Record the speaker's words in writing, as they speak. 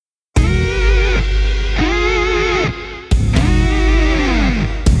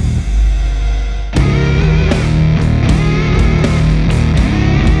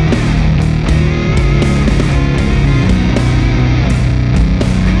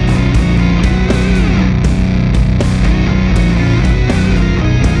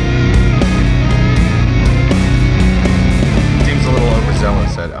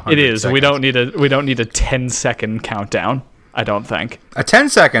100 It is. seconds. We don't need a 10-second countdown, I don't think. A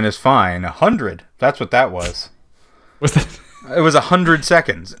 10-second is fine. 100. That's what that was. Was that It was 100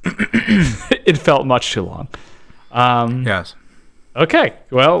 seconds. it felt much too long. Yes. Okay.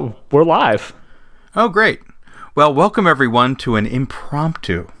 Well, we're live. Oh, great. Well, welcome everyone to an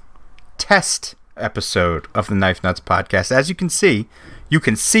impromptu test episode of the Knife Nuts podcast. As you can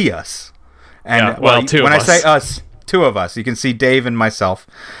see us. And Yeah, well, two of when us. I say us, two of us. You can see Dave and myself.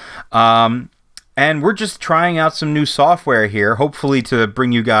 And we're just trying out some new software here, hopefully to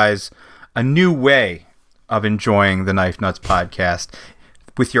bring you guys a new way of enjoying the Knife Nuts podcast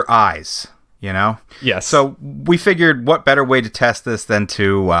with your eyes, you know? Yes. So we figured what better way to test this than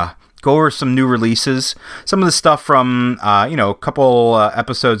to go over some new releases. Some of the stuff from, a couple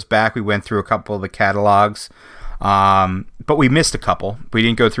episodes back, we went through a couple of the catalogs. But we missed a couple. We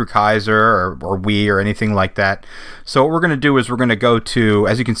didn't go through Kaiser or Wii or anything like that. So what we're going to do is we're going to go to,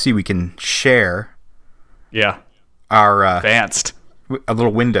 as you can see, we can share Yeah. our Advanced. a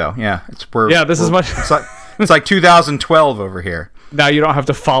little window. Yeah, This is much. It's like 2012 over here. Now you don't have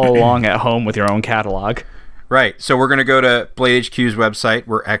to follow along at home with your own catalog. Right. So we're going to go to Blade HQ's website.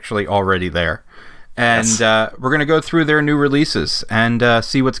 We're actually already there. And Yes. we're going to go through their new releases and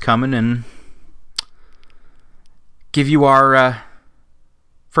see what's coming and give you our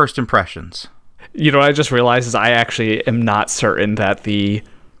first impressions. You know what I just realized is I actually am not certain that the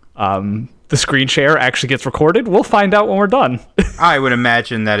screen share actually gets recorded. We'll find out when we're done. I would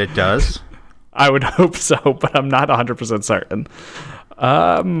imagine that it does. I would hope so, but I'm not 100% certain.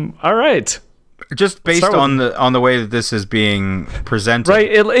 All right. Just based Start on the way that this is being presented. Right,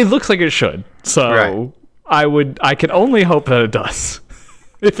 it looks like it should. So Right. I can only hope that it does.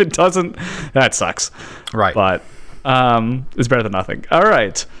 If it doesn't, that sucks. Right. But it's better than nothing. All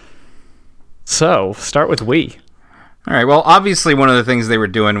right. So, start with Wii. All right. Well, obviously one of the things they were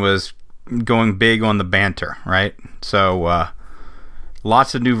doing was going big on the banter, right? So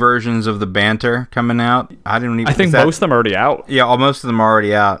lots of new versions of the banter coming out. I think most of them are already out. Yeah, most of them are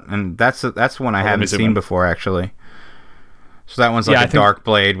already out, and that's one I haven't seen before actually. So that one's like a dark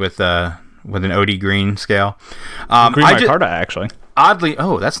blade with an OD green scale. Green micarta, actually. Oddly,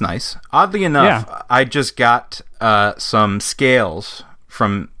 that's nice. Oddly enough, I just got some scales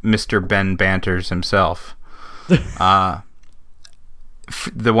from Mr. Ben Banters himself.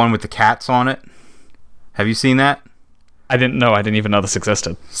 The one with the cats on it. Have you seen that? I didn't even know this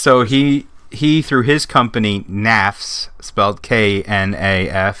existed. So he through his company NAFS, spelled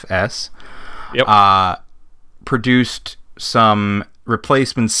KNAFS, Yep. produced some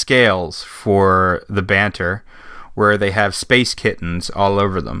replacement scales for the banter where they have space kittens all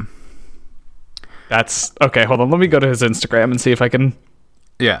over them. That's okay. Hold on. Let me go to his Instagram and see if I can.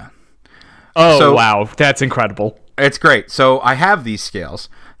 Yeah. Oh, wow. That's incredible. It's great. So I have these scales.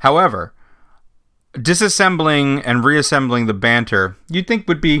 However, disassembling and reassembling the banter, you'd think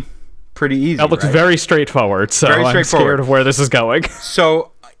would be pretty easy. That looks right? very straightforward. So I'm scared of where this is going.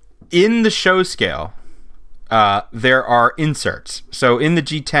 So in the show scale, there are inserts. So in the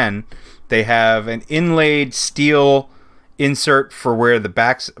G10, they have an inlaid steel insert for where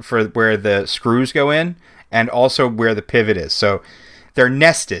the screws go in, and also where the pivot is. So they're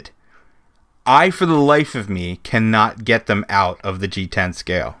nested. I, for the life of me, cannot get them out of the G10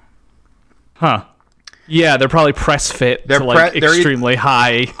 scale. Huh. Yeah, they're probably press fit to like extremely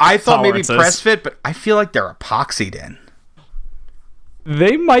high. I thought maybe tolerances. press fit, but I feel like they're epoxied in.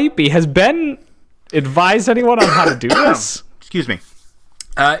 They might be. Has Ben advised anyone on how to do this? Excuse me.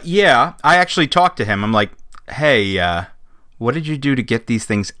 Yeah, I actually talked to him. I'm like, hey, what did you do to get these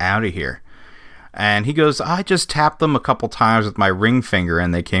things out of here? And he goes, I just tapped them a couple times with my ring finger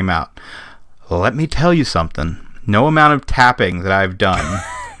and they came out. Let me tell you something. No amount of tapping that I've done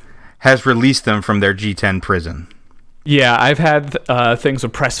has released them from their G10 prison. Yeah, I've had things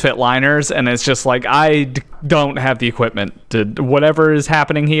with press fit liners, and it's just like don't have the equipment to whatever is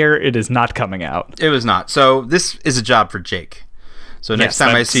happening here. It is not coming out. It was not. So this is a job for Jake. So next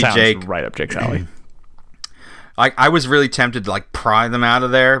time I see Jake, right up Jake's alley. I was really tempted to like pry them out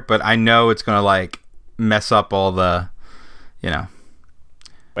of there, but I know it's gonna like mess up all the,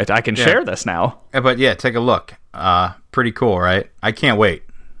 Wait, I can share this now. But yeah, take a look. Pretty cool, right? I can't wait.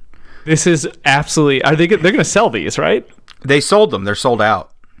 This is absolutely. They're going to sell these, right? They sold them. They're sold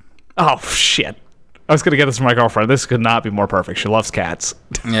out. Oh shit! I was going to get this from my girlfriend. This could not be more perfect. She loves cats.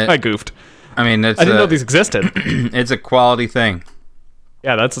 Yeah. I goofed. I mean, I didn't know these existed. It's a quality thing.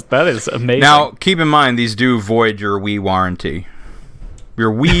 Yeah, that is amazing. Now, keep in mind these do void your Wii warranty.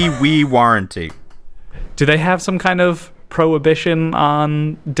 Your Wii warranty. Do they have some kind of prohibition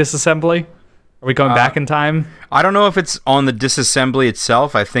on disassembly? Are we going back in time? I don't know if it's on the disassembly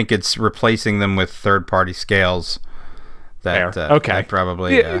itself. I think it's replacing them with third-party scales. Fair. Okay. That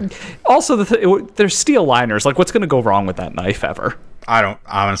probably. Also, there's steel liners. Like, what's going to go wrong with that knife ever? I don't.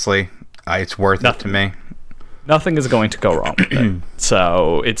 Honestly, it's worth it to me. Nothing is going to go wrong with it.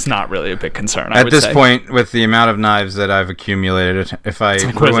 So it's not really a big concern. At this point, with the amount of knives that I've accumulated, if I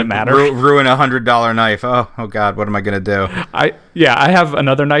ruin a $100 knife, oh God, what am I going to do? I have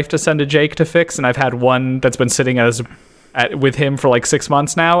another knife to send to Jake to fix, and I've had one that's been sitting with him for like 6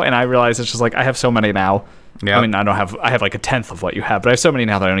 months now, and I realize it's just like I have so many now. Yep. I mean, I have like a tenth of what you have, but I have so many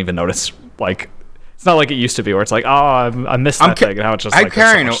now that I don't even notice. Like, it's not like it used to be where it's like, oh, I missed that thing. And now it's just like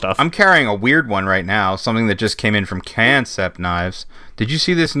there's so much stuff. I'm carrying a weird one right now, something that just came in from Concept Knives. Did you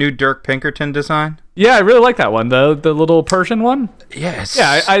see this new Dirk Pinkerton design? Yeah, I really like that one. The little Persian one. Yeah,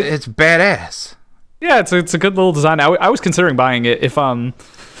 it's badass. Yeah, it's a good little design. I was considering buying it if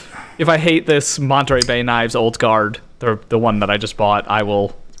I hate this Monterey Bay Knives Old Guard, the one that I just bought, I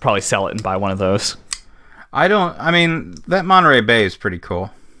will probably sell it and buy one of those. That Monterey Bay is pretty cool.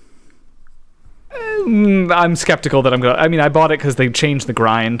 I'm skeptical that I'm going to... I mean, I bought it because they changed the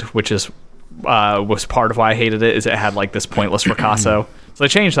grind, which was part of why I hated it, is it had, like, this pointless ricasso. So they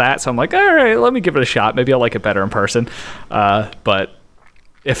changed that, so I'm like, all right, let me give it a shot. Maybe I'll like it better in person. But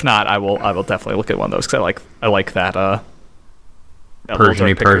if not, I will definitely look at one of those, because I like that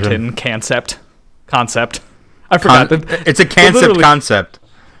Persian Pinkerton concept. I forgot. It's a concept.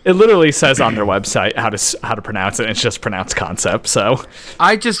 It literally says on their website how to pronounce it. It's just pronounced concept. So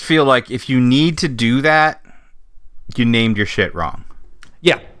I just feel like if you need to do that, you named your shit wrong.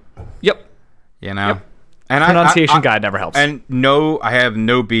 Yeah. Yep. You know? Yep. And pronunciation guide never helps. And I have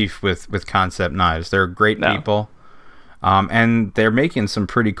no beef with Concept Knives. They're great people. And they're making some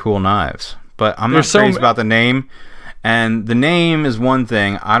pretty cool knives. But I'm not crazy about the name. And the name is one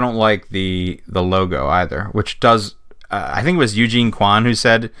thing. I don't like the logo either, which does... I think it was Eugene Kwan who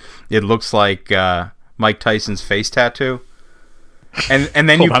said it looks like Mike Tyson's face tattoo. And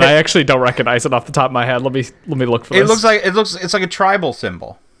then I actually don't recognize it off the top of my head. Let me look for this. It's like a tribal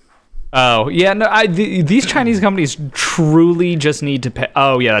symbol. Oh yeah, no. These Chinese companies truly just need to pay.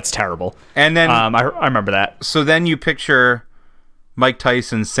 Oh yeah, that's terrible. And then I remember that. So then you picture Mike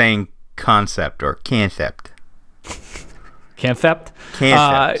Tyson saying concept or concept. Concept.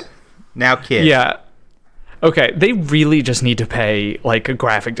 Now kid. Yeah. Okay, they really just need to pay like a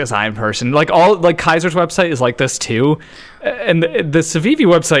graphic design person. Like Kaiser's website is like this too, and the Civivi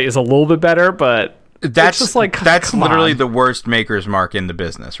website is a little bit better, but it's just like that's literally the worst maker's mark in the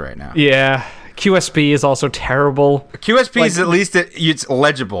business right now. Yeah, QSP is also terrible. QSP is at least it's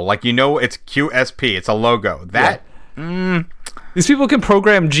legible, like it's QSP. It's a logo. These people can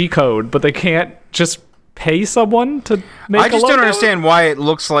program G code, but they can't just pay someone to make. I just don't understand why it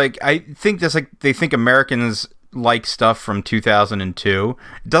looks like. I think that's like they think Americans like stuff from 2002.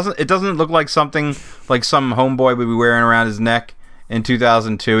 It doesn't look like something like some homeboy would be wearing around his neck in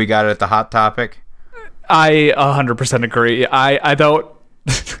 2002. He got it at the Hot Topic. I 100% agree. I don't.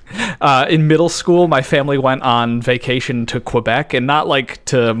 In middle school, my family went on vacation to Quebec, and not like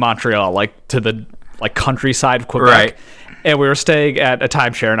to Montreal, like to the countryside of Quebec. Right. And we were staying at a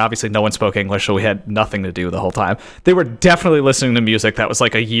timeshare, and obviously no one spoke English, so we had nothing to do the whole time. They were definitely listening to music that was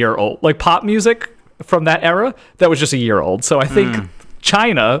like a year old, like pop music from that era that was just a year old. So I think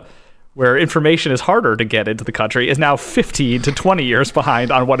China, where information is harder to get into the country, is now 15 to 20 years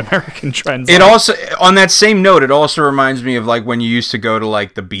behind on what American trends are. Also, on that same note, it also reminds me of like when you used to go to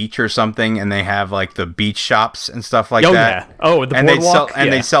like the beach or something, and they have like the beach shops and stuff like that. Yeah. Oh, the boardwalk.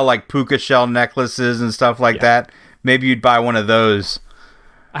 They sell like puka shell necklaces and stuff like that. Maybe you'd buy one of those.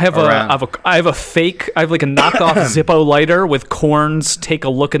 I have a fake. I have like a knockoff Zippo lighter with Korn's "Take a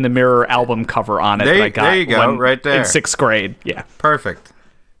Look in the Mirror" album cover on it. That I got there you go, right there in 6th grade. Yeah, perfect.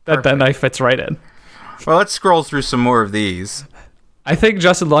 That knife fits right in. Well, let's scroll through some more of these. I think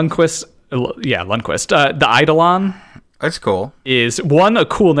Justin Lundquist. The Eidolon. That's cool. Is one a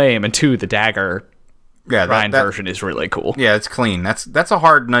cool name, and two the dagger. Yeah, grind version is really cool. Yeah, it's clean. That's a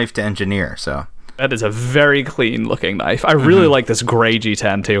hard knife to engineer. So. That is a very clean looking knife. I really like this gray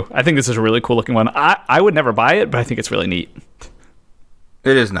G10 too. I think this is a really cool looking one. I would never buy it, but I think it's really neat.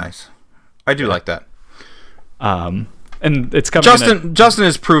 It is nice. I do like that. And it's coming. Justin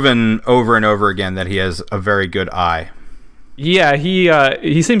has proven over and over again that he has a very good eye. Yeah,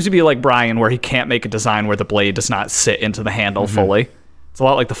 he seems to be like Brian, where he can't make a design where the blade does not sit into the handle fully. It's a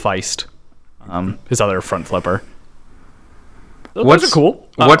lot like the Feist, his other front flipper. Those are cool.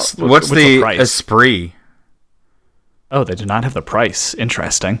 What's the Esprit? Oh, they do not have the price.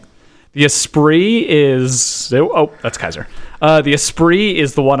 Interesting. The Esprit is that's Kaiser. The Esprit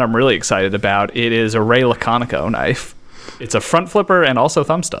is the one I'm really excited about. It is a Ray Laconico knife. It's a front flipper and also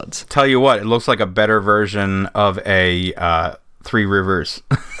thumb studs. Tell you what, it looks like a better version of a Three Rivers.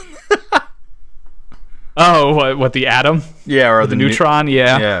 Oh, what the Atom? Yeah, or the Neutron.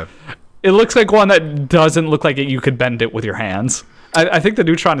 Yeah. Yeah. It looks like one that doesn't look like you could bend it with your hands. I think the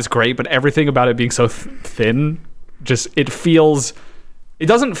Neutron is great, but everything about it being so thin, it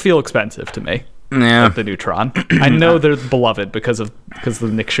doesn't feel expensive to me. Yeah. Like the Neutron. I know they're beloved because of the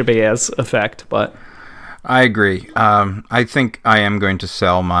Nick Chabaz effect, but I agree. I think I am going to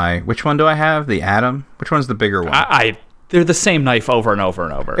sell which one do I have? The Atom? Which one's the bigger one? they're the same knife over and over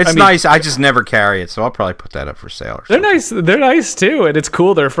and over. It's nice. I just never carry it, so I'll probably put that up for sale. Or they're nice. They're nice too, and it's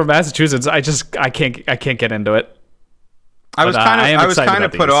cool. They're from Massachusetts. I can't get into it. I was kind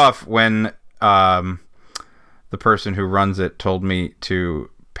of put off when the person who runs it told me to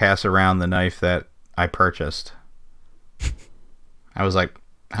pass around the knife that I purchased. I was like,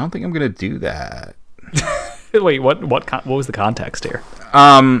 I don't think I'm gonna do that. Wait, what was the context here?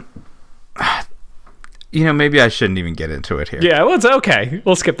 Maybe I shouldn't even get into it here. Yeah, well, it's okay.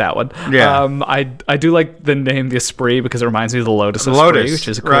 We'll skip that one. Yeah. I do like the name the Esprit because it reminds me of the Lotus Esprit, which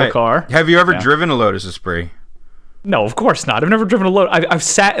is a cool car. Have you ever driven a Lotus Esprit? No, of course not. I've never driven a Lotus. I've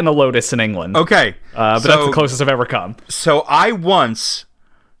sat in a Lotus in England. Okay. But that's the closest I've ever come. So I once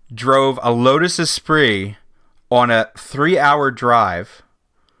drove a Lotus Esprit on a 3-hour drive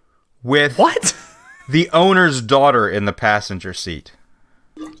with the owner's daughter in the passenger seat.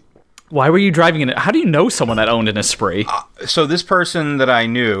 Why were you driving in it? How do you know someone that owned an Esprit? So this person that I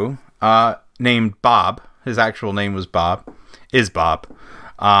knew, named Bob, his actual name was Bob, is Bob.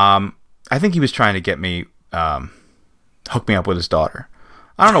 I think he was trying to get me, hook me up with his daughter.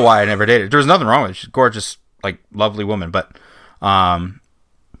 I don't know why I never dated. There was nothing wrong with it. She's a gorgeous, lovely woman. But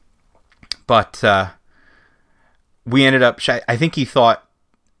we ended up, I think he thought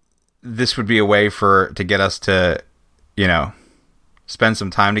this would be a way to get us to, spend some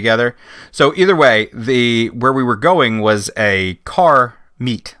time together. So either way, where we were going was a car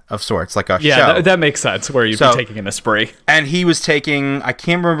meet of sorts, like a show. Yeah, that makes sense, where you'd be taking an Esprit. And he was taking, I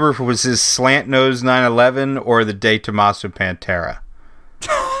can't remember if it was his slant nose 911 or the De Tomaso Pantera.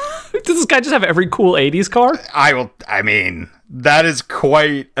 Does this guy just have every cool 80s car? That is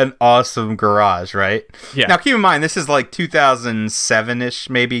quite an awesome garage, right? Yeah. Now, keep in mind, this is 2007-ish,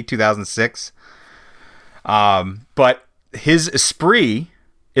 maybe 2006. But his Esprit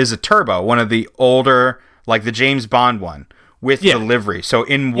is a turbo, one of the older, the James Bond one, with the livery. So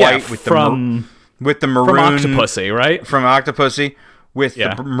in white with the maroon. From Octopussy, right? From Octopussy, with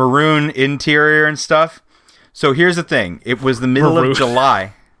the maroon interior and stuff. So here's the thing. It was the middle of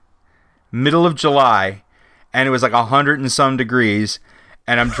July. And it was 100 and some degrees.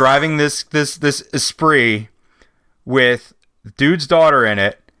 And I'm driving this Esprit with dude's daughter in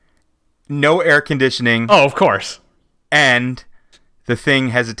it. No air conditioning. Oh, of course. And the thing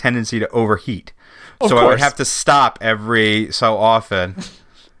has a tendency to overheat. So I would have to stop every so often.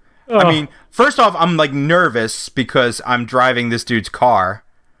 Oh. First off, I'm nervous because I'm driving this dude's car.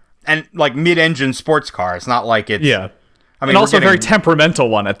 And mid-engine sports car. It's not like it's... Yeah. And also a very temperamental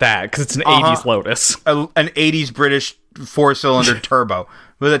one at that, because it's an 80s Lotus. An 80s British 4-cylinder turbo.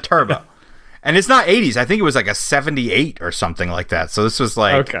 With a turbo. And it's not 80s. I think it was a 78 or something like that. So this was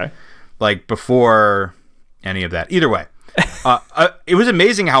before any of that. Either way. It was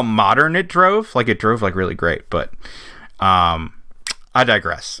amazing how modern it drove. It drove really great. But I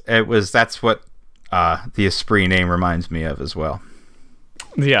digress. That's what the Esprit name reminds me of as well.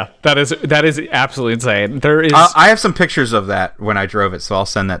 Yeah, that is absolutely insane. There is. I have some pictures of that when I drove it, so I'll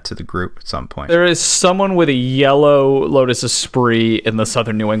send that to the group at some point. There is someone with a yellow Lotus Esprit in the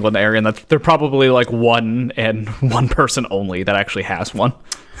southern New England area, and they're probably one person only that actually has one.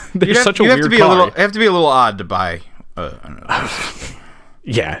 There's such a weird car. You have to be a little odd to buy.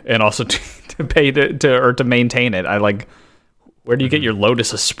 Yeah, and also to pay to maintain it. Where do you get your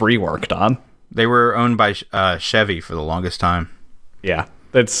Lotus Esprit worked on? They were owned by Chevy for the longest time. Yeah.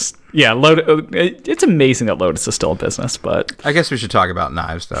 It's amazing that Lotus is still in business, but I guess we should talk about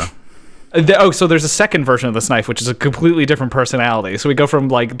knives, though. So there's a second version of this knife, which is a completely different personality. So we go from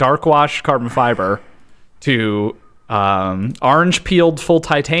dark wash carbon fiber to orange peeled full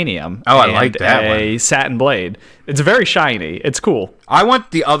titanium. Oh, I like that one. A satin blade. It's very shiny. It's cool. I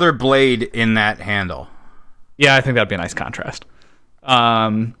want the other blade in that handle. Yeah, I think that'd be a nice contrast.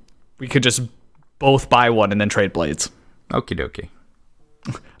 We could just both buy one and then trade blades. Okie dokie.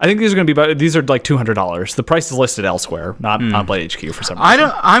 I think these are going to be these are like $200. The price is listed elsewhere, not on Blade HQ for some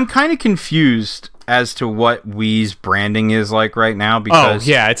reason. I'm kind of confused as to what Wii's branding is like right now because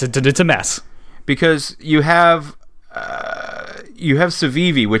it's a mess. Because you have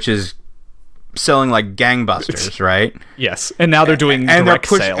Civivi, which is selling like gangbusters, right? Yes, and now they're doing direct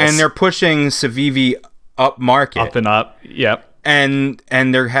sales, and they're pushing Civivi up market, up and up. Yep. And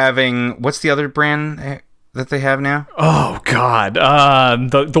they're having, what's the other brand that they have now? Oh God,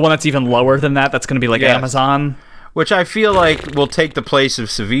 the one that's even lower than that. That's going to be like Amazon, which I feel like will take the place of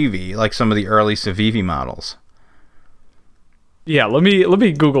Civivi, like some of the early Civivi models. Yeah, let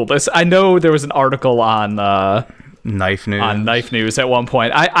me Google this. I know there was an article on Knife News. On Knife News at one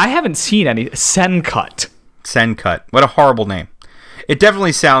point. I haven't seen any. Sencut. Sencut. What a horrible name. It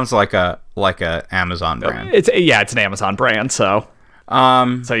definitely sounds like a Amazon brand. It's an Amazon brand, so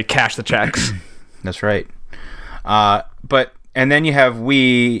so you cash the checks. That's right. And then you have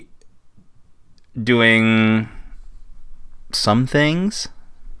Wii doing some things.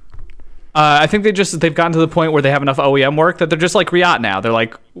 I think they've gotten to the point where they have enough OEM work that they're just like Riot now. They're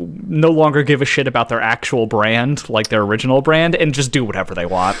like no longer give a shit about their actual brand, like their original brand, and just do whatever they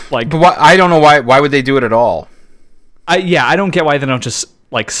want. Like, but I don't know why would they do it at all? I don't get why they don't just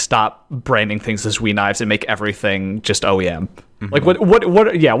like stop branding things as Wii knives and make everything just OEM. Mm-hmm. Like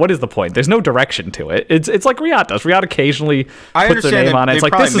what is the point? There's no direction to it. It's like Riot does. Riot occasionally puts their name on it. It's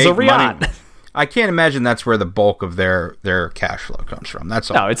like, this is a Riot. I can't imagine that's where the bulk of their cash flow comes from.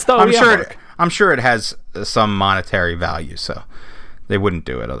 That's all. No, it's the OEM I'm sure it has some monetary value, so they wouldn't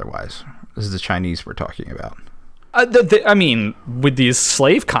do it otherwise. This is the Chinese we're talking about. I mean, with these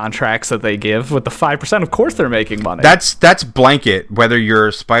slave contracts that they give, with the 5%, of course they're making money. That's blanket. Whether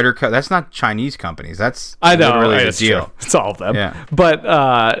you're Spyder, that's not Chinese companies. That's literally the deal. True. It's all of them. Yeah.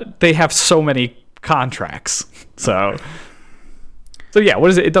 But they have so many contracts, so yeah.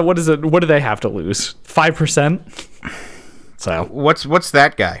 What is it? What do they have to lose? 5%. So what's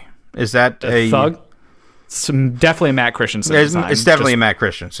that guy? Is that a Thug? Definitely a Matt Christensen. It's definitely a Matt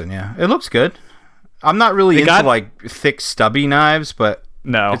Christensen. Yeah, it looks good. I'm not really into like thick, stubby knives, but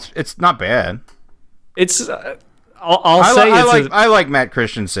no, it's not bad. It's I like Matt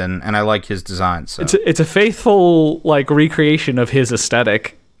Christensen and I like his design. So it's a faithful like recreation of his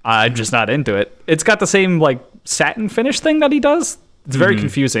aesthetic. I'm just not into it. It's got the same like satin finish thing that he does. It's very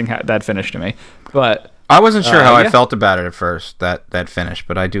confusing that finish to me. But I wasn't sure how I felt about it at first, that finish,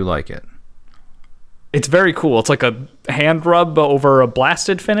 but I do like it. It's very cool. It's like a hand rub over a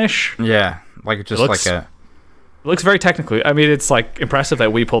blasted finish. Yeah. Like it looks very technically. I mean, it's like impressive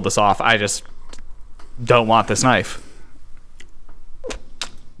that we pulled this off. I just don't want this knife.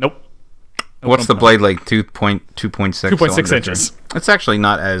 Nope. What's the blade like? 2.6 2.6 inches. It's actually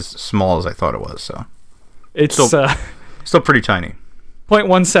not as small as I thought it was. So it's still pretty tiny.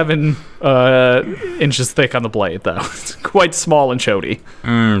 0.17 inches thick on the blade, though. It's quite small and chody.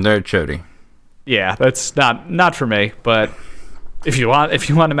 They're chody. Yeah, that's not for me, but. If you want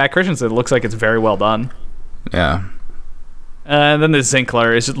a Matt Christensen, it looks like it's very well done. Yeah. And then the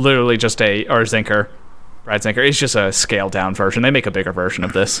Zinkler is literally just Zinker. Brad Zinker. It's just a scaled down version. They make a bigger version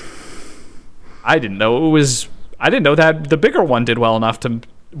of this. I didn't know that the bigger one did well enough to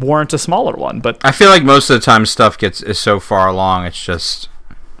warrant a smaller one, but I feel like most of the time stuff is so far along, it's just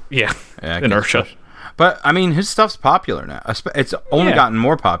inertia. But I mean, his stuff's popular now. It's only gotten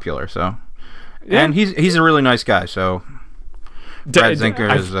more popular, so. Yeah. And he's a really nice guy, so Brad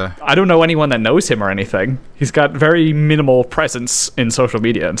Zinker is. I don't know anyone that knows him or anything. He's got very minimal presence in social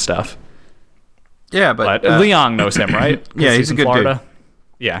media and stuff. Yeah, but Leon knows him, right? Yeah, he's a good dude.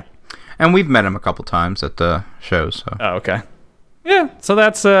 Yeah, and we've met him a couple times at the shows. So. Oh, okay. Yeah, so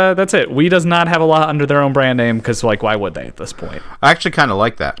that's it. Wii does not have a lot under their own brand name because, like, why would they at this point? I actually kind of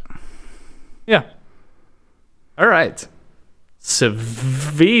like that. Yeah. All right.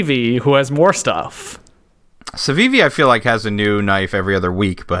 Civivi, who has more stuff. Civivi, I feel like, has a new knife every other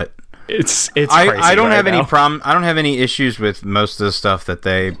week, but it's crazy I don't have now. any problem. I don't have any issues with most of the stuff that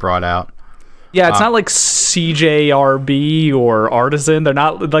they brought out. Yeah, it's not like CJRB or Artisan. They're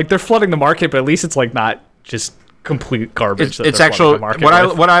not like they're flooding the market, but at least it's like not just complete garbage. It's actually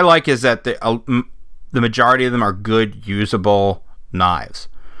what I like is that the majority of them are good, usable knives.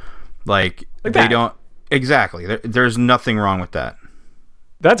 Like they that. don't exactly. There's nothing wrong with that.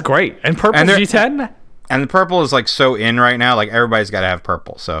 That's great. And purple G10. And the purple is like so in right now. Like everybody's got to have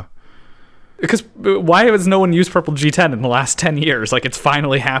purple. So because why has no one used purple G10 in the last 10 years? Like it's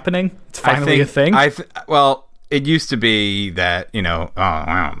finally happening. It's finally a thing. Well, it used to be that I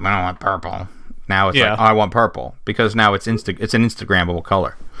don't want purple. Now it's like I want purple because now it's an Instagrammable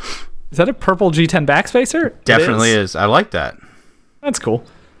color. Is that a purple G10 backspacer? Definitely is. I like that. That's cool.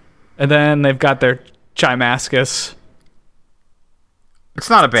 And then they've got their Chimascus. It's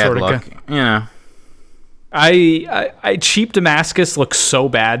not a bad Sorta look. You know. I cheap Damascus looks so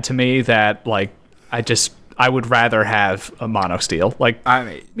bad to me that like I would rather have a mono steel. Like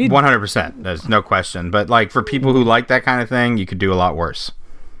I mean, 100%. There's no question. But like for people who like that kind of thing, you could do a lot worse.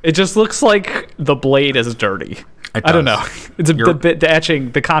 it just looks like the blade is dirty. I don't know. It's the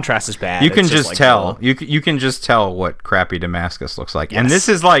etching, the contrast is bad. You can It's just like, tell. You can just tell what crappy Damascus looks like. And Yes. this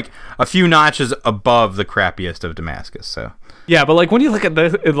is like a few notches above the crappiest of Damascus. So Yeah, but like when you look at the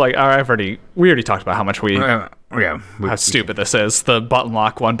like, we already talked about how much yeah, how stupid this is, the button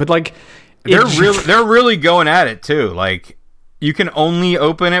lock one. But like, they're really going at it too. Like you can only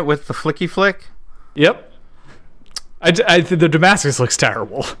open it with the flicky flick. Yep. The Damascus looks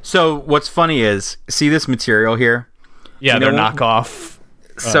terrible. So what's funny is, see this material here? Yeah, You they're know, knockoff.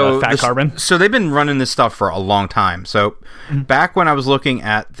 Fat this- carbon. So they've been running this stuff for a long time. So back when I was looking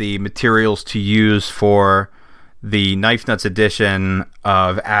at the materials to use for the Knife Nuts edition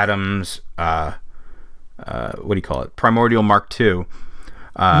of Adams, what do you call it? Primordial Mark II.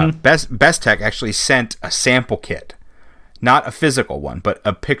 Best Tech actually sent a sample kit, not a physical one, but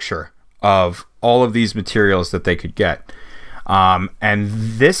a picture of all of these materials that they could get. And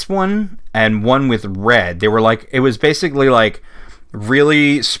this one and one with red, they were like, it was basically like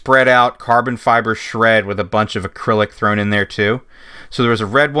really spread out carbon fiber shred with a bunch of acrylic thrown in there too. So there was a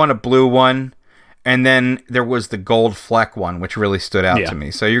red one, a blue one, and then there was the gold fleck one, which really stood out to me.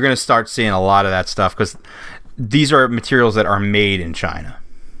 So you're going to start seeing a lot of that stuff because these are materials that are made in China.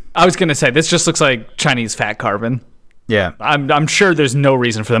 I was gonna say this just looks like Chinese fat carbon. Yeah. I'm sure there's no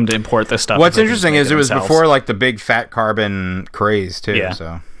reason for them to import this stuff. What's if they can interesting make is it was themselves. before like the big fat carbon craze too. Yeah.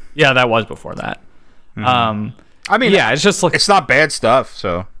 So Yeah, that was before that. I mean, Yeah, it's just like it's not bad stuff.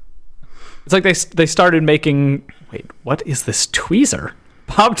 So it's like they started making. Wait, what is this tweezer?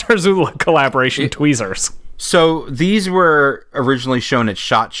 Bob Tarzula collaboration tweezers. So these were originally shown at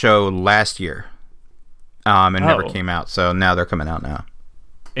SHOT Show last year, and never came out. So now they're coming out now.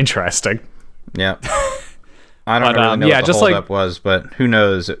 Interesting. Yeah. I don't really know what the holdup was, but who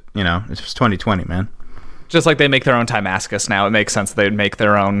knows? You know, it's just 2020, man. Just like they make their own Timascus now, it makes sense that they'd make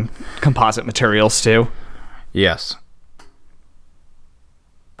their own composite materials too. Yes.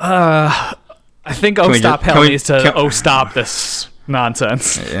 I think we Stop just- Hell can we- needs to can- stop this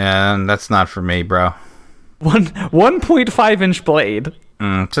nonsense. And that's not for me, bro. 1.5-inch blade.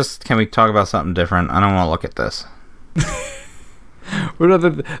 Just can we talk about something different? I don't want to look at this. What are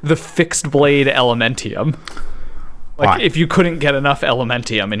the fixed blade Elementium? Like, Why? if you couldn't get enough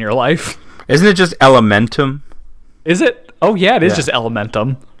Elementium in your life. Isn't it just Elementum? Is it? Oh, yeah, it is Yeah. just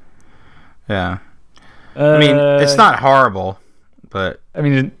Elementum. Yeah. I mean, it's not horrible, but I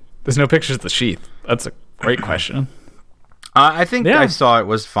mean, there's no pictures of the sheath. That's a great question. I think Yeah. I saw it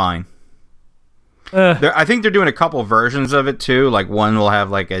was fine. I think they're doing a couple versions of it too. Like one will have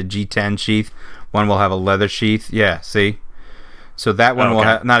like a G10 sheath, one will have a leather sheath. Yeah, see. So that one will Okay.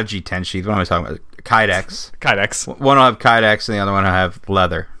 have not a G10 sheath. What am I talking about? Kydex. Kydex. One will have Kydex, and the other one will have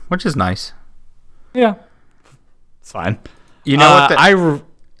leather, which is nice. Yeah. It's fine. You know what? I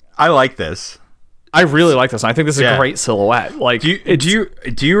I like this. really like this one. I think this is Yeah. a great silhouette. Like, Do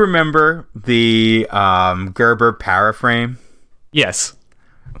you remember the Gerber Paraframe? yes.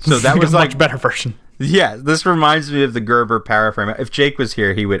 So that a was like much better version. Yeah, this reminds me of the Gerber Paraframe. If Jake was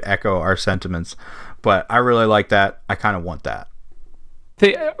here, he would echo our sentiments. But I really like that. I kind of want that.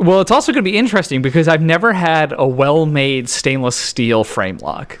 Well, it's also going to be interesting because I've never had a well-made stainless steel frame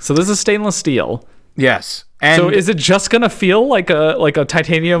lock. So this is stainless steel. Yes. And So is it just going to feel like a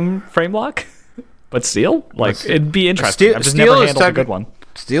titanium frame lock, but steel? Like, it'd be interesting. I've just never handled a good one.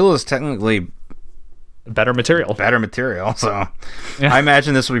 Steel is technically Better material. better material, so Yeah. I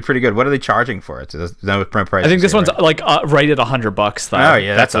imagine this will be pretty good. What are they charging for it? There's no price. I think this here, one's right? like right at $100 though. Oh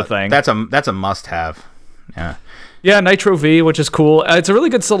yeah, that's the thing. That's a must-have. Yeah. Yeah, Nitro V, which is cool. It's a really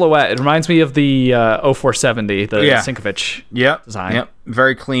good silhouette. It reminds me of the 0470, the Yeah. Sinkovich. Yep. Design. Yep.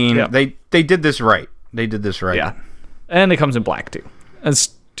 Very clean. Yep. They did this right. They did this right. Yeah. And it comes in black too. It's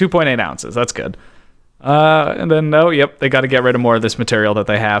 2.8 ounces. That's good. And then, they got to get rid of more of this material that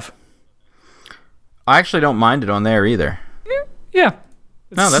they have. I actually don't mind it on there either. Yeah.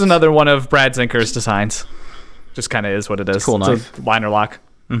 It's that's- another one of Brad Zinker's designs. Just kind of is what it is. Cool It's knife. a liner lock.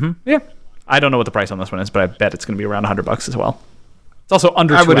 Mm-hmm. Yeah. I don't know what the price on this one is, but I bet it's going to be around $100 as well. It's also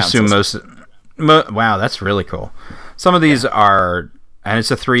under 2 I would ounces. assume wow, that's really cool. Some of these are, and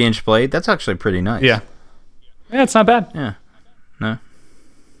it's a 3-inch blade. That's actually pretty nice. Yeah. Yeah, it's not bad. Yeah. No.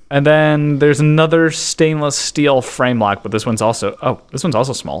 And then there's another stainless steel frame lock, but this one's also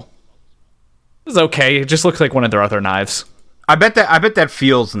small. This is okay. It just looks like one of their other knives. I bet that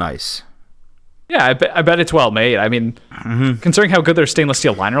feels nice. Yeah, I bet it's well made. I mean, considering how good their stainless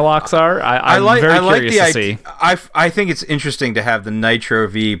steel liner locks are, I'm very curious to see. I think it's interesting to have the Nitro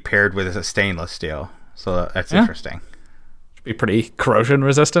V paired with a stainless steel. So that's interesting. Should be pretty corrosion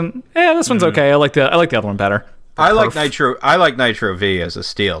resistant. Yeah, this one's okay. I like the other one better. I like Nitro V as a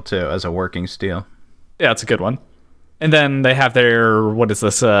steel too, as a working steel. Yeah, it's a good one. And then they have their what is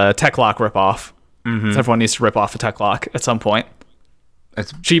this Tech Lock ripoff? So everyone needs to rip off a Tech Lock at some point.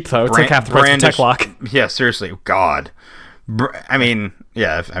 It's cheap though. It's like half the price of Tech Lock. Yeah, seriously. God. I mean,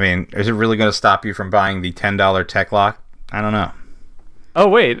 yeah. I mean, is it really going to stop you from buying the $10 Tech Lock? I don't know. Oh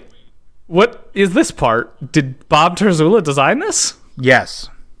wait, what is this part? Did Bob Terzula design this? Yes.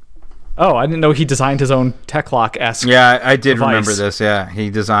 Oh, I didn't know he designed his own Tech Lock-esque. Yeah, I did device. remember this. Yeah, he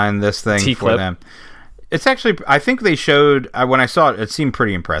designed this thing T-clip. for them. It's actually, I think they showed when I saw it. It seemed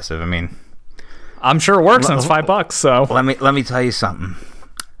pretty impressive. I mean, I'm sure it works, and it's $5. So let me tell you something.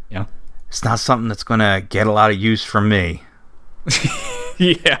 yeah, It's not something that's gonna get a lot of use from me.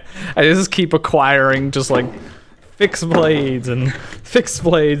 yeah. I just keep acquiring just like fixed blades, and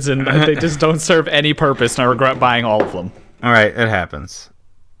they just don't serve any purpose, and I regret buying all of them. All right, it happens.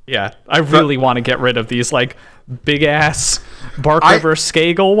 Yeah, I really want to get rid of these like big ass Bark River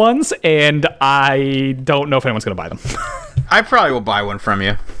Skagel ones, and I don't know if anyone's gonna buy them. I probably will buy one from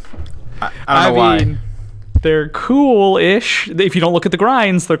you. I don't know why. They're cool-ish. If you don't look at the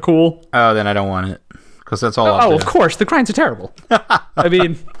grinds, they're cool. Oh, then I don't want it because that's all. I'll do. Of course, the grinds are terrible. I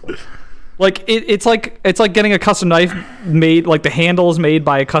mean, like it's like getting a custom knife made. Like the handle is made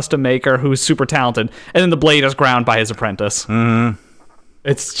by a custom maker who's super talented, and then the blade is ground by his apprentice. Mm-hmm.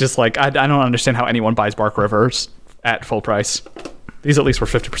 It's just like I don't understand how anyone buys Bark Rivers at full price. These at least were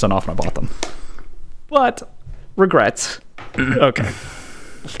 50% off when I bought them. But regrets. Okay.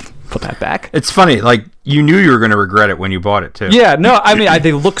 Put that back. It's funny, like you knew you were going to regret it when you bought it too. Yeah, no, I mean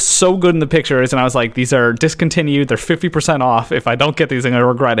they look so good in the pictures, and I was like, these are discontinued. They're 50% off. If I don't get these, I'm going to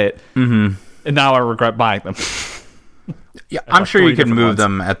regret it. Mm-hmm. And now I regret buying them. Yeah, I'm sure you can move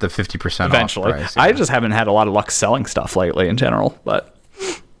them at the 50% eventually. Off price. Yeah. I just haven't had a lot of luck selling stuff lately in general, but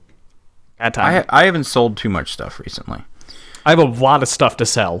at time. I haven't sold too much stuff recently. I have a lot of stuff to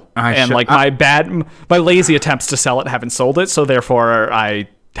sell, my lazy attempts to sell it haven't sold it, so therefore I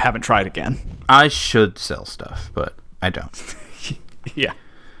haven't tried again. I should sell stuff, but I don't. Yeah.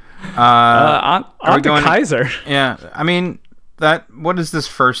 On to Kaiser. Yeah, I mean what is this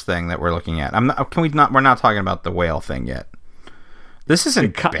first thing that we're looking at? We're not talking about the whale thing yet. This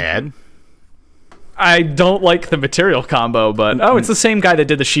isn't bad. I don't like the material combo, but it's the same guy that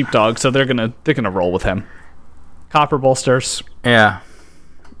did the sheepdog, so they're gonna roll with him. Copper bolsters. Yeah.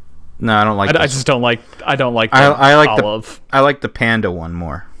 No, I don't like. I just don't like. I don't like. I like olive. I like the panda one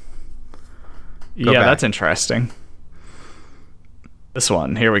more. Go back. That's interesting. This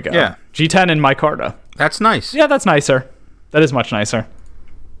one. Here we go. Yeah. G10 and micarta. That's nice. Yeah, that's nicer. That is much nicer.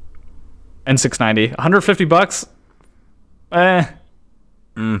 N690. $150. I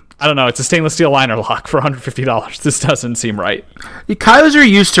don't know. It's a stainless steel liner lock for $150. This doesn't seem right. The Kaiser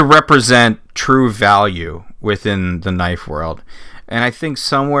used to represent true value within the knife world, and I think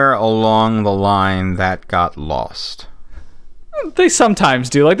somewhere along the line that got lost. They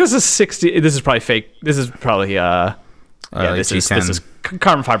sometimes do. Like this is 60. This is probably fake. This is probably this is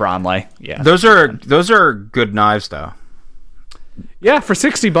carbon fiber onlay. Yeah. Those are good knives though. Yeah, for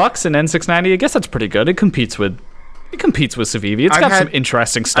 $60 and N690, I guess that's pretty good. It competes with Civivi. It's got some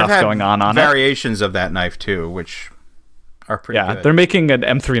interesting stuff going on it. Variations of that knife too, which are pretty good. Yeah, they're making an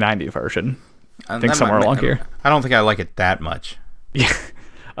M390 version. I think somewhere along here. I don't think I like it that much. Yeah.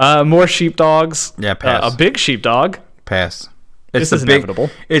 More sheepdogs. Yeah, pass. A big sheepdog. Pass. This is inevitable.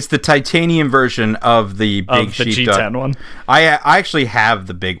 It's the titanium version of the big sheepdog. G10 one. I actually have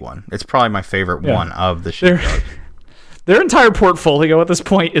the big one. It's probably my favorite one of the sheepdog. Their entire portfolio at this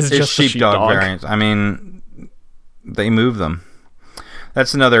point is just sheepdog variants. I mean, they move them.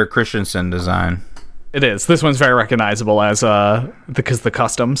 That's another Christensen design. It is. This one's very recognizable as because the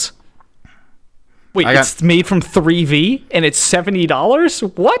customs. Wait, it's made from 3V and it's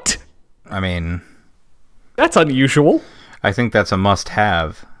 $70? What? I mean, that's unusual. I think that's a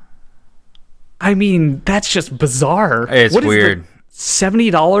must-have. I mean, that's just bizarre. It's weird.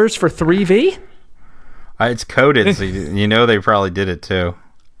 $70 for 3V? It's coded, so you know they probably did it too.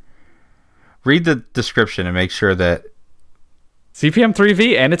 Read the description and make sure that CPM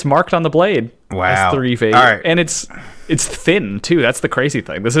 3V, and it's marked on the blade. Wow. As 3V. All right. And it's thin too. That's the crazy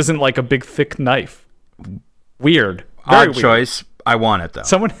thing. This isn't like a big thick knife. Weird. Very odd choice. I want it though.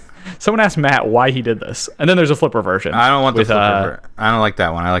 Someone asked Matt why he did this, and then there's a flipper version. I don't want the flipper. I don't like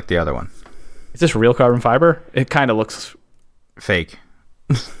that one. I like the other one. Is this real carbon fiber? It kind of looks. fake.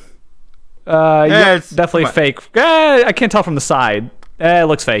 Yeah, it's definitely fine. fake. I can't tell from the side. It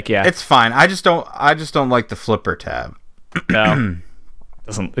looks fake. Yeah. It's fine. I just don't like the flipper tab. No.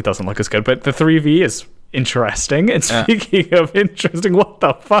 It doesn't look as good, but the 3V is interesting. And speaking of interesting, what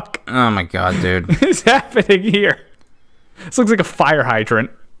the fuck Oh my god, dude. is happening here? This looks like a fire hydrant.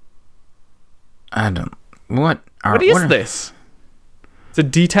 I don't. What What is this? It's a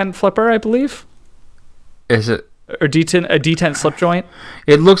D10 flipper, I believe, Is it? or a D10 slip joint.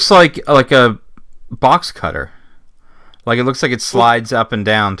 It looks like a box cutter. Like it looks like it slides up and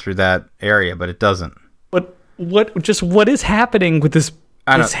down through that area, but it doesn't. What is happening with this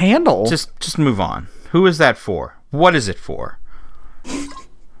handle? Just move on. Who is that for? What is it for?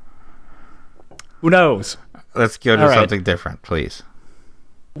 Who knows? Let's go to All right. something different, please.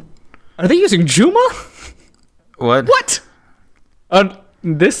 Are they using Joomla? What? What?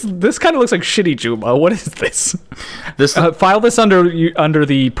 This kind of looks like shitty Joomla. What is this? This File this under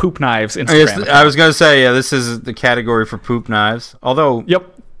the Poop Knives Instagram. I was gonna say, yeah, this is the category for poop knives. Although,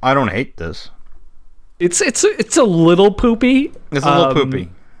 Yep. I don't hate this. It's a little poopy. It's a little poopy.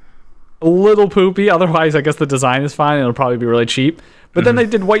 A little poopy. Otherwise, I guess the design is fine. It'll probably be really cheap. But then they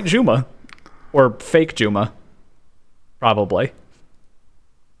did white Joomla. Or fake Joomla. Probably.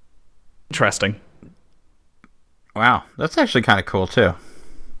 Interesting. Wow, that's actually kind of cool too.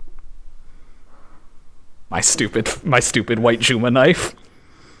 My stupid white Joomla knife.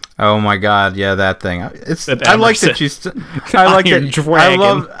 Oh my god, yeah, that thing. It's. That I like that Emerson. you. I like Iron that.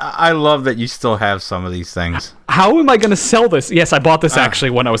 Dragon. I love that you still have some of these things. How am I going to sell this? Yes, I bought this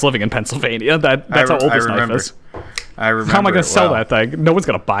actually when I was living in Pennsylvania. That's how old this knife remember. is. I remember. How am I going it to sell well. that thing? No one's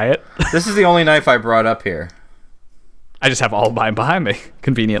going to buy it. This is the only knife I brought up here. I just have all of mine behind me,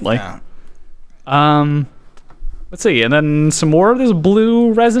 conveniently. Yeah. Let's see, and then some more of this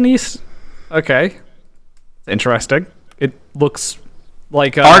blue resiny. Okay, interesting. It looks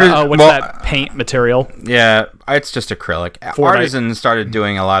like what's that paint material? Yeah, it's just acrylic. Fordite. Artisan started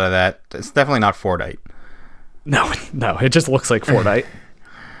doing a lot of that. It's definitely not Fordite. No, it just looks like Fordite.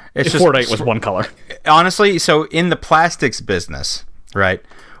 It's If just Fordite was one color. honestly. So in the plastics business, right,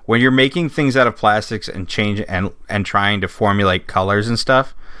 when you're making things out of plastics and trying to formulate colors and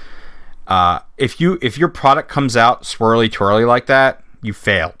stuff, if your product comes out swirly twirly like that, you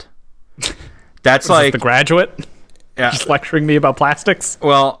failed. That's like The Graduate. yeah, Just lecturing me about plastics.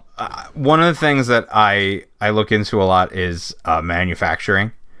 well, one of the things that I look into a lot is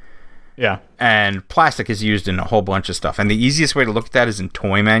manufacturing. Yeah. And plastic is used in a whole bunch of stuff. And the easiest way to look at that is in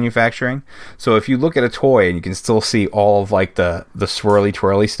toy manufacturing. So if you look at a toy and you can still see all of like the swirly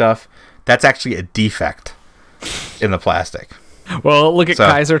twirly stuff, that's actually a defect in the plastic. Well, look at So-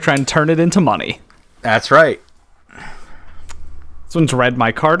 Kaiser trying to turn it into money. That's right. This one's red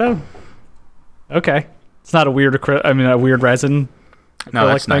micarta. Okay, it's not a weird a weird resin. No, acrylic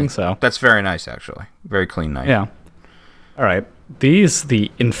that's thing. nice. So That's very nice, actually. Very clean knife. yeah. All right,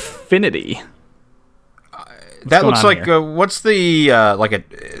 the Infinity. That going looks on like here? what's the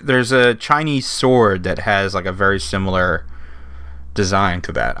there's a Chinese sword that has like a very similar design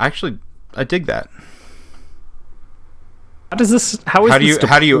to that. Actually, I dig that. How does this? How is How do you this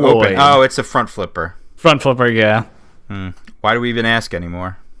open? deployed? Oh, it's a front flipper. Front flipper. Yeah. Why do we even ask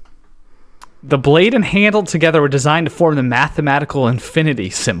anymore? The blade and handle together were designed to form the mathematical infinity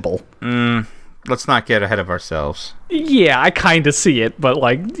symbol. Let's not get ahead of ourselves. Yeah, I kind of see it, but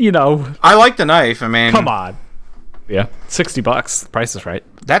like I like the knife. I mean, come on. Yeah, $60. The price is right.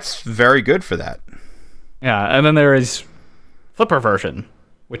 that's very good for that. Yeah, and then there is flipper version,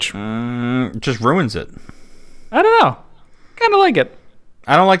 which It just ruins it. I don't know. Kind of like it.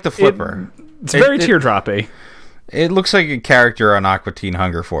 I don't like the flipper. It's very teardroppy. It looks like a character on Aqua Teen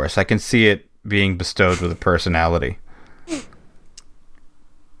Hunger Force. I can see it being bestowed with a personality.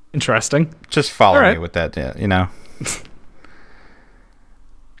 Interesting. Just follow All right. me with that, you know.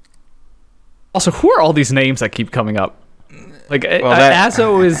 Also, who are all these names that keep coming up? Like, that-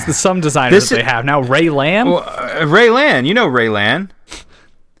 Azo is the some designer This that they is- have now. Ray Lamb. Well, Ray Lan, you know Ray Lan.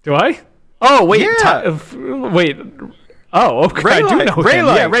 Do I? Oh wait, Yeah. wait. Oh, okay. I do know him.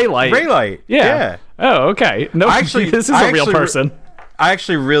 Yeah, Raylight. Raylight. Yeah. Oh, okay. No, Actually, this is I a real actually- person. I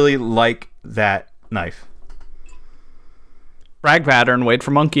actually really like that knife. Frag pattern. Wait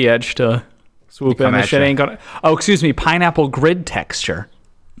for Monkey Edge to swoop in. Come This at shit ya. ain't gonna. Oh, excuse me. Pineapple grid texture.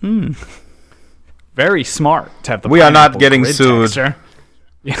 Very smart to have the. We are not pineapple getting grid sued. texture.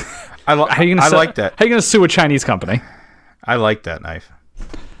 I How you gonna I sue- like that. How you gonna sue a Chinese company? I like that knife.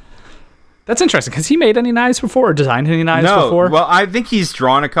 That's interesting. Has he made any knives before or designed any knives No, before? well, I think he's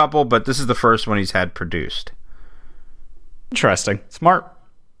drawn a couple, but this is the first one he's had produced. Interesting. Smart.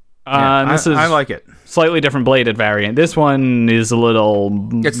 Yeah, This is I like it. slightly different bladed variant. This one is a little.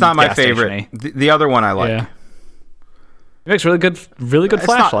 It's not my gas favorite. station-y. The other one I like. Yeah. It makes really good It's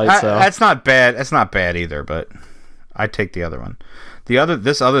flashlights. That's not bad. That's not bad either. But I take the other one.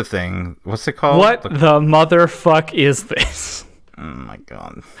 This other thing. What's it called? What the motherfuck is this? Oh my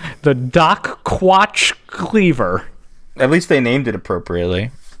god. The Doc Quatch Cleaver. At least they named it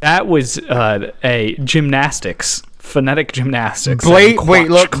appropriately. That was a gymnastics, phonetic gymnastics. Blade. and Wait, Quatch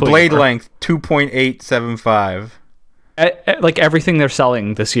look. Cleaver. Blade length 2.875. Like everything they're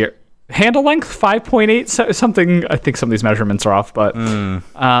selling this year. Handle length 5.8 something. I think some of these measurements are off, but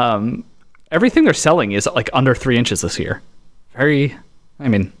everything they're selling is like under 3 inches this year. It's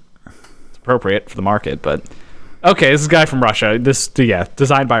appropriate for the market, but okay, this is a guy from Russia.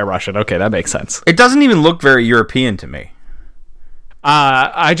 Designed by a Russian. Okay, that makes sense. It doesn't even look very European to me.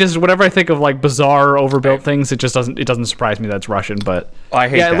 Whenever I think of like bizarre overbuilt things, it doesn't surprise me that it's Russian, but I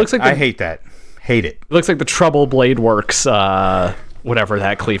hate that. it looks like I hate that. Hate it. It looks like the Trouble Blade Works, whatever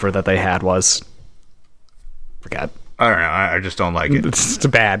that cleaver that they had was. Forgot. I don't know. I just don't like it. It's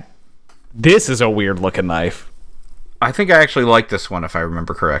bad. This is a weird looking knife. I think I actually like this one if I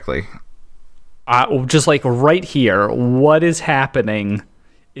remember correctly. Just like right here, what is happening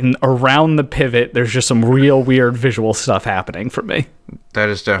around the pivot? There's just some real weird visual stuff happening for me. That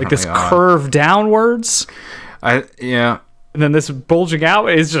is definitely Like this odd. curve downwards, Yeah. and then this bulging out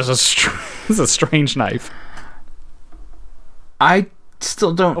is just it's a strange knife. I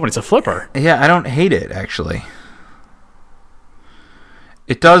still don't. Oh, and it's a flipper. Yeah, I don't hate it actually.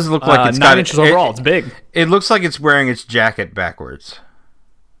 It does look like it's 9 got inches overall. It's big. It looks like it's wearing its jacket backwards.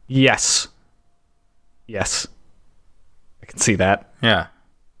 Yes. I can see that. Yeah.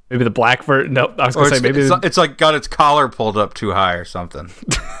 Maybe the black version. No, I was Or gonna say maybe it's like got its collar pulled up too high or something.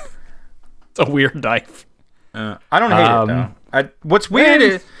 it's a weird knife. I don't hate it though. What's weird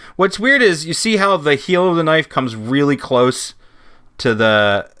is you see how the heel of the knife comes really close to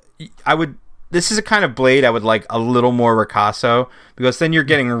the. This is a kind of blade I would like a little more ricasso because then you're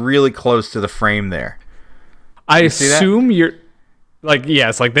getting really close to the frame there. I see that? assume you're like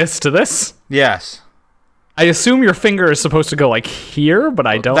it's like this to this. Yes. I assume your finger is supposed to go like here, but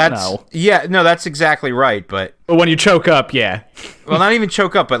I don't know. Yeah, no, that's exactly right. But when you choke up, yeah. well, not even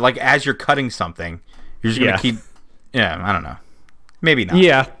choke up, but like as you're cutting something, you're just gonna Yeah. keep. Yeah, I don't know. Maybe not.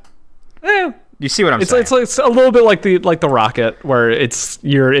 Yeah. You see what I'm saying? It's a little bit like the rocket, where it's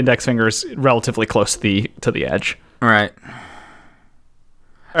your index finger is relatively close to the edge. Right.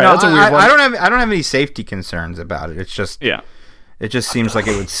 All right, No, that's a weird one. I don't have any safety concerns about it. It's just it just seems like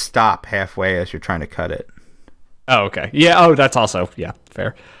it would stop halfway as you're trying to cut it. Oh, okay. Yeah. Oh, that's also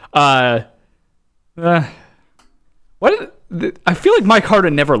fair. I feel like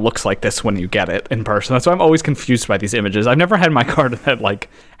micarta never looks like this when you get it in person. That's why I'm always confused by these images. I've never had micarta that like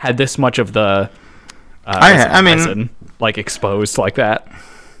had this much of the resin, like exposed like that.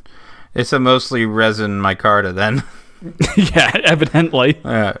 It's a mostly resin micarta then. Yeah, evidently.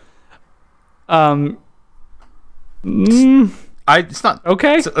 It's not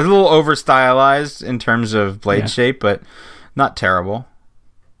Okay. It's a little over stylized in terms of blade shape, but not terrible.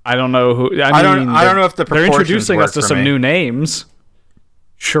 I don't know who. I don't know if the they're proportions introducing work us to for some me. new names.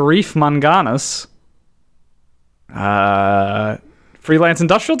 Sharif Manganas, freelance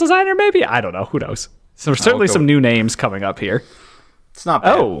industrial designer, maybe. I don't know. Who knows? So there's certainly some new names coming up here. It's not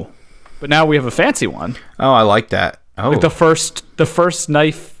bad. Oh, but now we have a fancy one. Oh, I like that. Oh, Like the first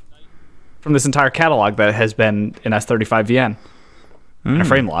knife from this entire catalog that has been an S35 VN and a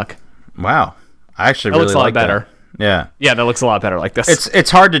frame lock. wow. I actually That really looks a lot like better. that. Yeah. Yeah, that looks a lot better like this. It's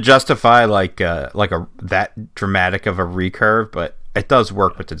hard to justify like a that dramatic of a recurve, but it does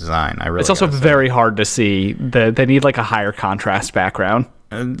work with the design. I really. It's also gotta say. very hard to see. They need like a higher contrast background.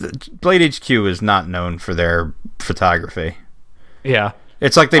 Blade HQ is not known for their photography. Yeah.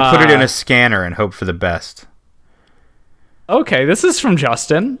 It's like they put it in a scanner and hope for the best. Okay, this is from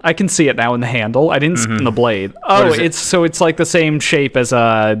Justin. I can see it now in the handle. I didn't see it in the blade. Oh, is it? it's like the same shape as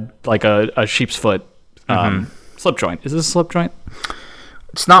a sheep's foot slip joint. Is this a slip joint?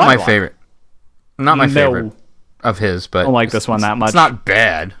 It's not my Sidewalk. favorite. Not my No. favorite of his, but I don't like this one that much. It's not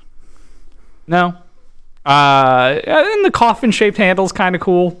bad. No. And the coffin shaped handle's kind of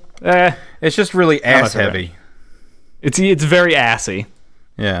cool. It's just really my ass favorite. heavy. It's very assy.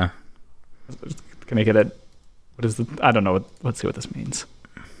 Yeah. Can I get it? What is the? I don't know. Let's see what this means.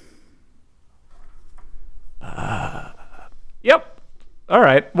 Yep. All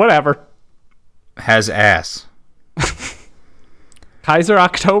right. Whatever. Has ass. Kaiser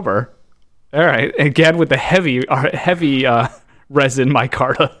October. All right. Again with the heavy resin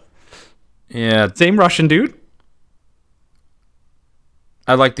micarta. Yeah. Same Russian dude.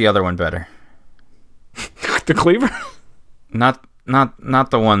 I like the other one better. The cleaver? Not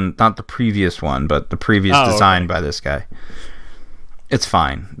the one, not the previous one, but the previous design by this guy. It's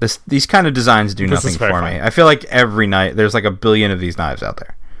fine. These kind of designs do nothing for me. I feel like every night there's like a billion of these knives out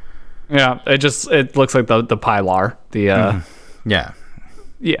there. Yeah, it looks like the Pilar. Yeah. Yeah.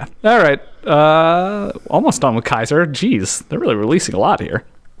 All right. Almost done with Kaiser. Jeez, they're really releasing a lot here.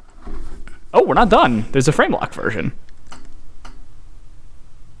 Oh, we're not done. There's a frame lock version.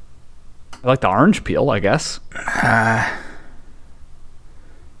 I like the orange peel, I guess.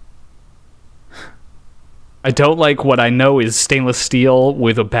 I don't like what I know is stainless steel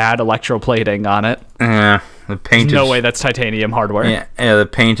with a bad electroplating on it. Yeah, the painted. There's no way that's titanium hardware. Yeah, the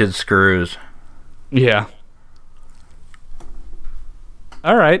painted screws. Yeah.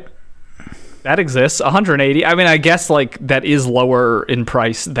 All right. That exists. 180. I mean, I guess like that is lower in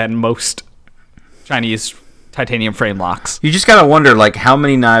price than most Chinese titanium frame locks. You just gotta wonder, like, how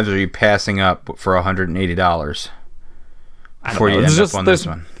many knives are you passing up for $180 before you end up on this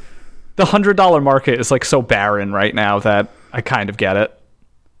one? The $100 market is like so barren right now that I kind of get it.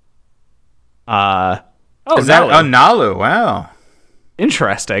 Is that Nalu? Wow,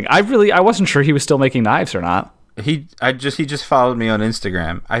 interesting. I wasn't sure he was still making knives or not. He just followed me on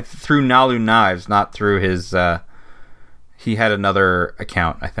Instagram. Through Nalu Knives, not through his. He had another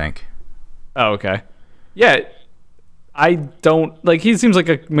account, I think. Oh, okay. Yeah, I don't like. He seems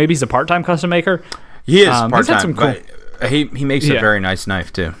like maybe he's a part-time custom maker. He is part-time, but he makes a very nice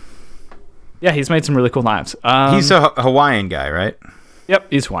knife too. Yeah, he's made some really cool knives. He's a Hawaiian guy, right? Yep,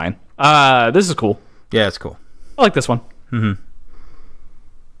 he's Hawaiian. This is cool. Yeah, it's cool. I like this one. Mm-hmm.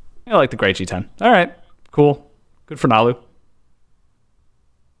 I like the gray G10. All right, cool. Good for Nalu.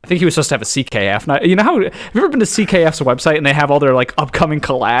 I think he was supposed to have a CKF. Now, you know how have you ever been to CKF's website and they have all their like upcoming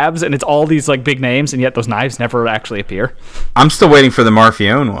collabs and it's all these like big names and yet those knives never actually appear? I'm still waiting for the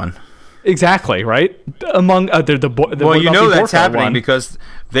Marfione one. Exactly, right? Among the well, you know that's happening one? Because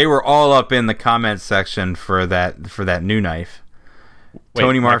they were all up in the comments section for that new knife. Wait,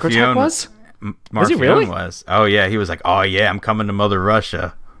 Tony Marfione was? Was he really? Was. Oh yeah, he was like, "Oh yeah, I'm coming to Mother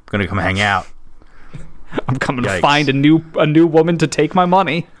Russia. I'm going to come hang out. I'm coming to find a new woman to take my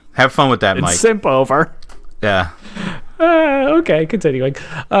money. Have fun with that, Mike. Simp over." Yeah. Okay, continuing.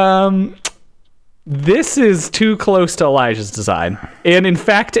 This is too close to Elijah's design, and in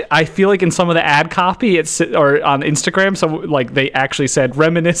fact, I feel like in some of the ad copy, or on Instagram, so like they actually said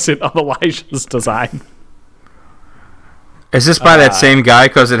reminiscent of Elijah's design. Is this by that same guy?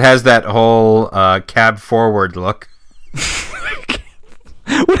 Because it has that whole cab forward look.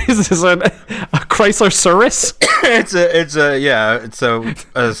 What is this? A Chrysler Cirrus? It's a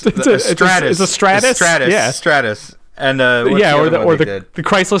Stratus. It's a Stratus. Stratus. And or the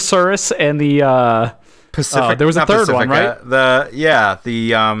Chrysler Cirrus and the Pacific. There was a third one, right?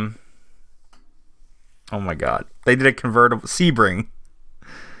 Oh my God, they did a convertible Sebring,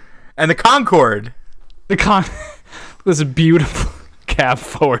 and the Concorde. This is beautiful cab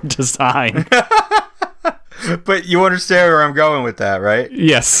forward design. But you understand where I'm going with that, right?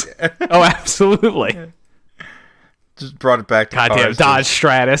 Yes. Oh, absolutely. Just brought it back to goddamn Dodge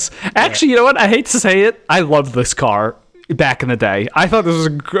Stratus. Actually, you know what? I hate to say it. I loved this car back in the day. I thought this was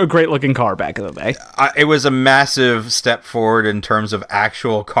a great looking car back in the day. It was a massive step forward in terms of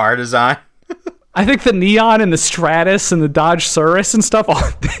actual car design. I think the neon and the Stratus and the Dodge Cirrus and stuff.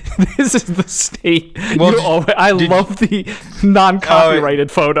 This is the state. Well, I love the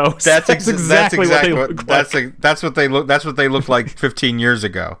non-copyrighted photos. That's exactly what they look like. That's what they looked like 15 years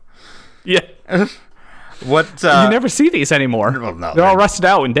ago. Yeah. You never see these anymore. Well, no, they're all rusted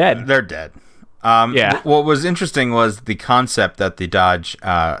out and dead. They're dead. Yeah. What was interesting was the concept that the Dodge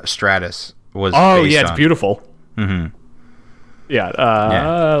Stratus was. Oh based yeah, it's on. beautiful. Mm-hmm.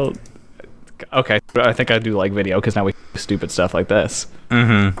 Yeah. Okay, I think I do like video because now we do stupid stuff like this.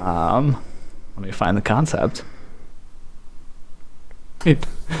 Mm-hmm. Let me find the concept.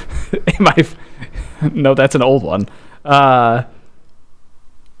 No, that's an old one. All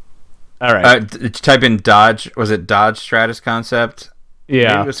right. Type in Dodge. Was it Dodge Stratus concept? Yeah.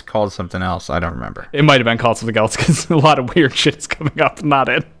 Maybe it was called something else. I don't remember. It might have been called something else because a lot of weird shit is coming up. Not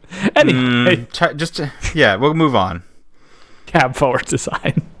it. Anyway. We'll move on. Cab forward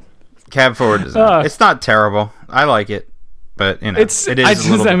design. It's not terrible. I like it, but you know, it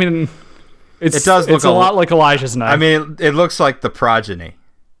does look a lot like Elijah's knife. I mean, it looks like the Progeny.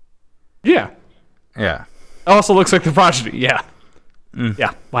 Yeah. Yeah. It also looks like the Progeny. Yeah.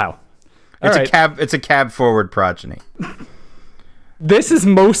 Yeah. Wow. It's a cab forward Progeny. This is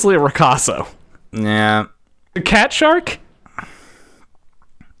mostly a Ricasso. Yeah. The Cat Shark.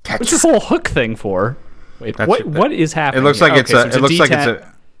 What's this whole hook thing for? Wait, That's- what is happening? It looks like here? it's Okay, a. so It looks like it's D10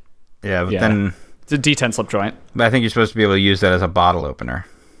 a. Yeah, but Yeah. then It's a D10 slip joint. but I think you're supposed to be able to use that as a bottle opener.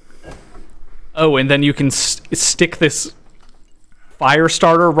 Oh, and then you can stick this fire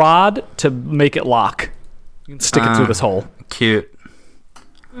starter rod to make it lock. You can stick it through this hole. Cute.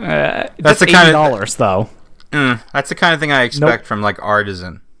 That's the $80 kind of- though. That's the kind of thing I expect from like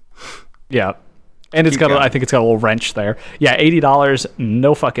Artisan. Yeah, and it's Keep got. going. I think it's got a little wrench there. Yeah, $80.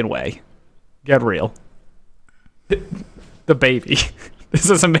 No fucking way. Get real. The baby. This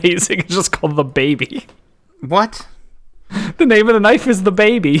is amazing. It's just called the baby. What? The name of the knife is the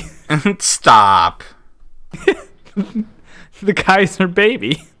baby. Stop. The Kaiser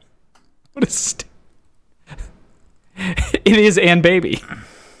baby. What is? It is and baby.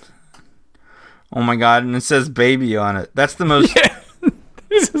 Oh my god! And it says "baby" on it. That's the most.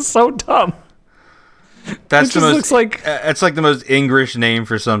 This is so dumb. That's It the just most. looks like It's like the most English name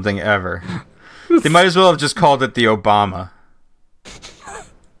for something ever. They might as well have just called it the Obama.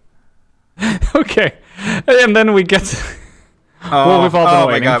 okay, and then we get to what we've all been my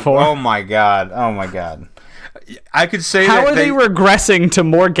waiting god! for. Oh my god! Oh my god! I could say How that are they regressing to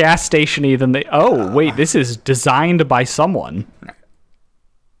more gas stationy than they? Oh wait, this is designed by someone.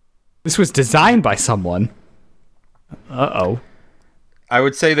 This was designed by someone. Uh-oh. I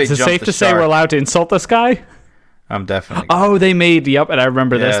would say they Is it jumped safe the to say shark. we're allowed to insult this guy? I'm definitely. Oh, they made. Yep, and I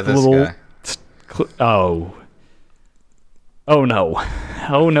remember Yeah, this this little. guy. Oh. Oh no.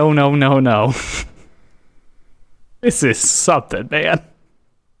 Oh no no no no. This is something, man.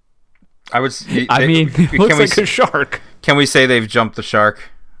 I would. I mean, it looks like a shark. Can we say they've jumped the shark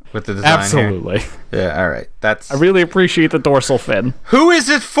with the design Absolutely. here? Yeah. All right. That's. I really appreciate the dorsal fin. Who is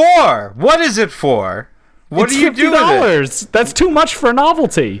it for? What is it for? What It's do you do with it? $50. That's too much for a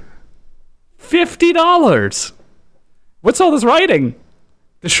novelty. $50. What's all this writing?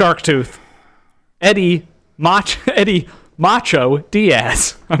 The shark tooth. Eddie Macho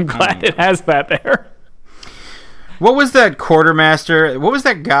Diaz. I'm glad it has that there. What was that quartermaster? What was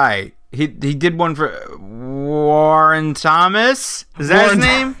that guy? He did one for Warren Thomas. Is that Warren- his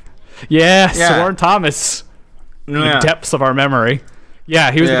name? Yes, Yeah. Warren Thomas. Yeah. The depths of our memory.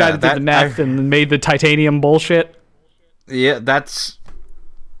 Yeah, he was the Yeah, guy that did the meth and made the titanium bullshit. Yeah, that's.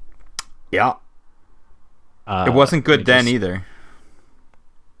 Yeah. It wasn't good then either.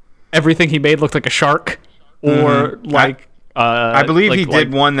 Everything he made looked like a shark, or like. I believe like- he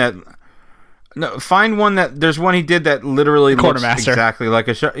did one that. No, find one that. There's one he did that literally looks Quartermaster. exactly like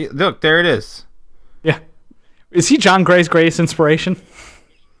a shark. Look, there it is. Yeah. Is he John Gray's greatest inspiration?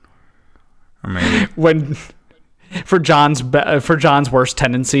 Or maybe. When for John's worst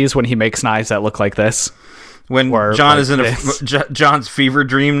tendencies, when he makes knives that look like this. When Or John like is in this. John's fever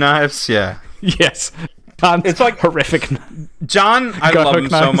dream knives, yeah. Yes. John's It's like- horrific. John, I Got love hook him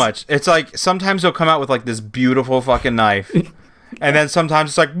so knives. much. It's like sometimes he'll come out with like this beautiful fucking knife, and then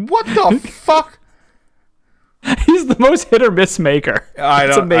sometimes it's like, what the fuck? He's the most hit or miss maker.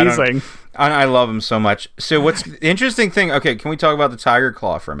 It's amazing. I love him so much. So what's the interesting thing? Okay, can we talk about the tiger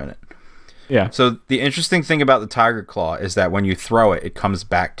claw for a minute? Yeah. So the interesting thing about the tiger claw is that when you throw it, it comes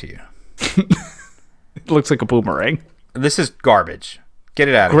back to you. It looks like a boomerang. This is garbage. Get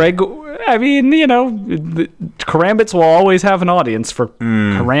it out of here. Greg, I mean, you know, the Karambits will always have an audience for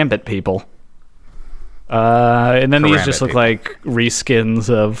Karambit people. And then these Karambit just look people. like reskins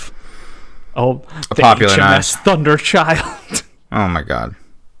of the popular HMS Thunderchild. Oh my god.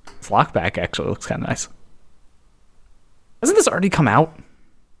 This lockback actually looks kind of nice. Hasn't this already come out?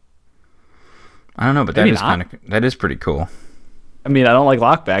 I don't know, but Maybe that is pretty cool. I mean, I don't like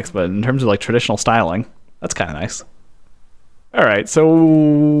lockbacks, but in terms of like traditional styling, that's kind of nice. All right,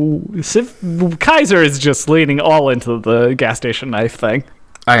 so Kaiser is just leaning all into the gas station knife thing.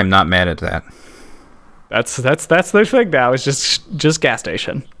 I am not mad at that. That's their thing now. It's just gas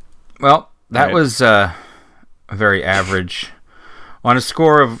station. Well, that Right. was very average. On a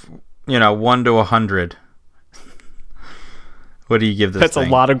score of 1 to 100, what do you give this? That's thing?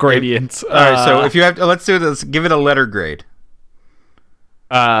 a lot of gradients. All right, so if you have, let's do this. Give it a letter grade.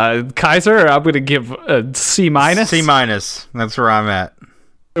 Kaiser, I'm gonna give a C minus. C minus. That's where I'm at.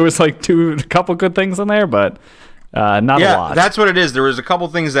 There was like a couple good things in there, but not a Yeah, lot. that's what it is. There was a couple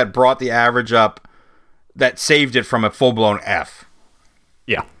things that brought the average up, that saved it from a full blown F.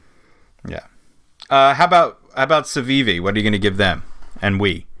 Yeah. Yeah. How about Civivi? What are you going to give them? And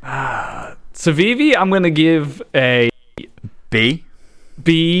we Civivi, I'm gonna give a B.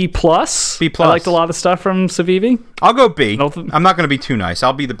 B plus. B plus. I liked a lot of stuff from Civivi. I'll go B. Nothing. I'm not going to be too nice.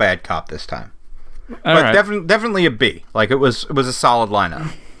 I'll be the bad cop this time. All But right. definitely a B. Like it was a solid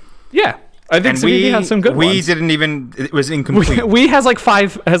lineup. Yeah. I think Civivi has some good we ones. didn't even. It was incomplete. We has like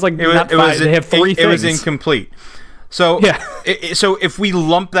five. Has like not five. They have three things. It was incomplete. So Yeah. So if we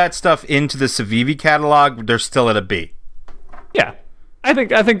lump that stuff into the Civivi catalog, they're still at a B. Yeah, I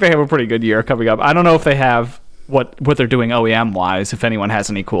think they have a pretty good year coming up. I don't know if they have what they're doing OEM wise. If anyone has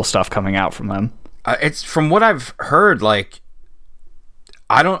any cool stuff coming out from them. It's from what I've heard. Like,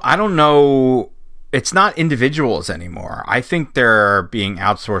 I don't know. It's not individuals anymore. I think they're being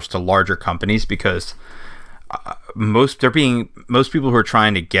outsourced to larger companies because most people who are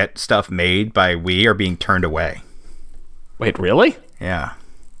trying to get stuff made by Wii are being turned away. Wait, really? Yeah.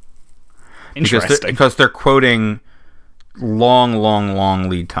 Interesting. Because they're quoting long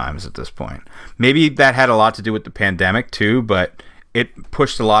lead times at this point. Maybe that had a lot to do with the pandemic too, but it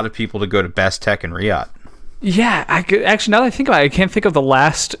pushed a lot of people to go to Best Tech and Riyadh. Yeah, actually, now that I think about it, I can't think of the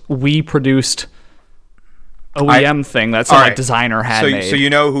last Wii produced OEM thing that some designer had made. So you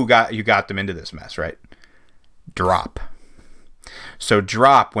know who got them into this mess, right? Drop. So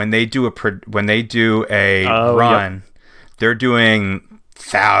Drop, when they do a run, they're doing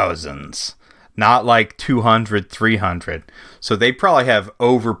thousands, not like 200, 300. So they probably have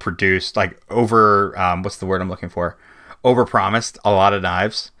overproduced, what's the word I'm looking for? Overpromised a lot of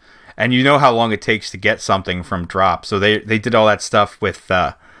knives. And you know how long it takes to get something from Drop. So they did all that stuff with,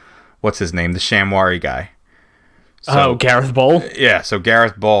 what's his name? The Shamwari guy. So, Gareth Bull? Yeah, so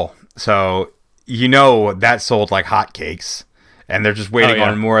Gareth Bull. So you know that sold like hotcakes. And they're just waiting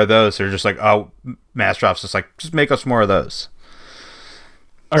on more of those. They're just like, Mastrop's just like, just make us more of those.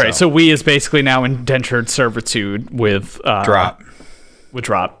 All right, so Wii is basically now indentured servitude with Drop. With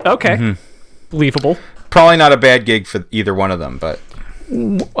Drop. Okay. Believable. Probably not a bad gig for either one of them, but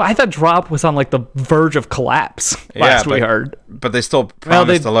I thought Drop was on like the verge of collapse last we heard. But they still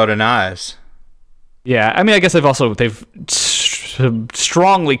promised a load of knives. Yeah, I mean, I guess they've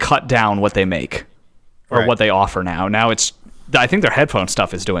strongly cut down what they make or what they offer now. Now I think their headphone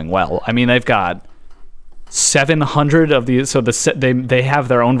stuff is doing well. I mean, they've got 700 of these. So they have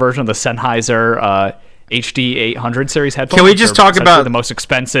their own version of the Sennheiser HD 800 series headphones. Can we just talk about the most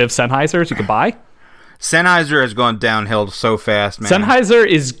expensive Sennheisers you could buy? Sennheiser has gone downhill so fast, man. Sennheiser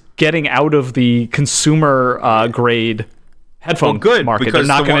is getting out of the consumer grade headphone market. They're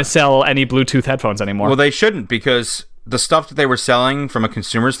not going to sell any Bluetooth headphones anymore. Well, they shouldn't, because the stuff that they were selling from a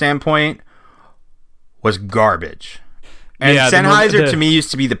consumer standpoint was garbage. And Sennheiser to me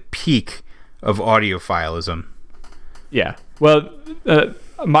used to be the peak of audiophilism. Yeah. Well,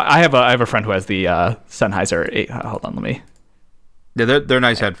 I have a friend who has the Sennheiser. Hold on, let me. Yeah, they're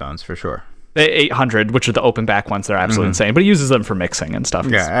nice headphones for sure. The 800, which are the open back ones, they're absolutely insane. But he uses them for mixing and stuff.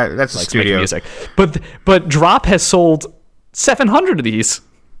 Yeah, that's studio music. But Drop has sold 700 of these.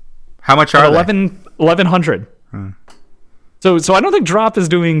 How much are they? 1,100. So I don't think Drop is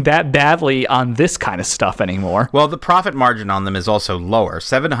doing that badly on this kind of stuff anymore. Well, the profit margin on them is also lower.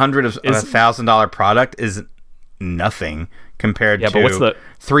 $700 of a $1,000 product is nothing compared to but what's the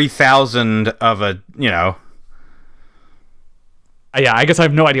 $3,000 of a Yeah, I guess I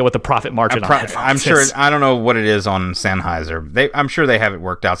have no idea what the profit margin on headphones I'm sure is. I don't know what it is on Sennheiser. I'm sure they have it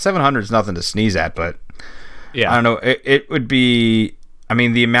worked out. 700 is nothing to sneeze at, but yeah, I don't know. It would be. I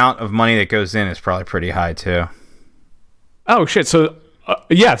mean, the amount of money that goes in is probably pretty high too. Oh shit! So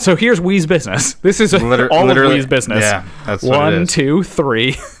so here's Wii's business. This is all of Wii's business. Yeah, that's what it is. 1, 2,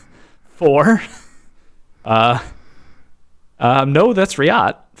 3, 4. No, that's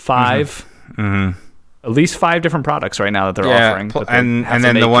Riyadh. 5. At least 5 different products right now that they're offering. And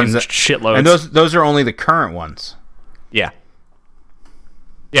then the ones that shitloads. And those are only the current ones. Yeah.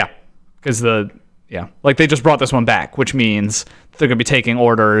 Yeah, because like they just brought this one back, which means they're gonna be taking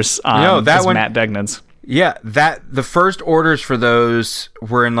orders. That one, Matt Degnan's. Yeah, the first orders for those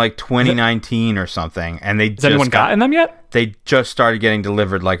were in like 2019 or something, and has anyone gotten them yet? They just started getting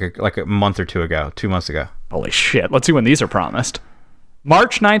delivered like a month or 2 months ago. Holy shit! Let's see when these are promised.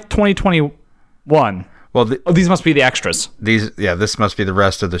 March 9th, 2021. Well, these must be the extras. This must be the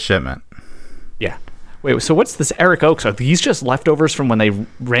rest of the shipment. Yeah. Wait, so what's this Eric Oaks? Are these just leftovers from when they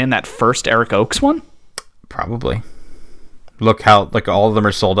ran that first Eric Oaks one? Probably. Look how all of them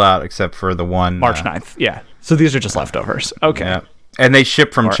are sold out except for the one March 9th. Yeah. So these are just leftovers. Okay. Yeah. And they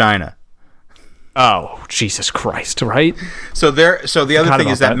ship from China. Oh, Jesus Christ, right? So the other thing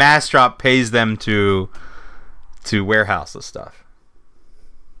is that Mastrop pays them to warehouse the stuff.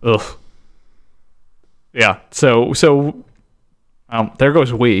 Ugh. Yeah. So there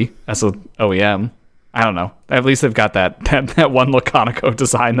goes Wii as an OEM. I don't know. At least they've got that one Laconico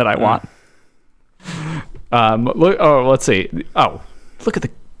design that I want. Let's see. Oh, look at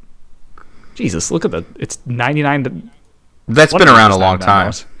it's 99. That's been around a long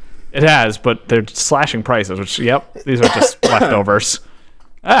time. It has, but they're slashing prices, which, yep, these are just leftovers.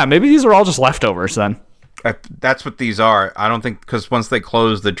 Maybe these are all just leftovers then. That's what these are. I don't think, because once they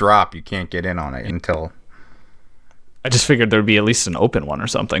close the drop, you can't get in on it until... I just figured there'd be at least an open one or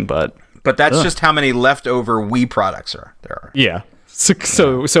something, but that's just how many leftover Wii products there are. Yeah.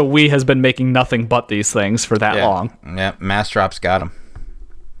 So Wii has been making nothing but these things for that long. Yeah, Mass-Drop's got them.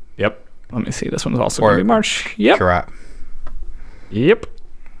 Yep. Let me see. This one's also going to be March. Yep. Correct. Yep.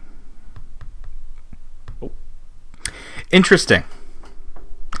 Interesting.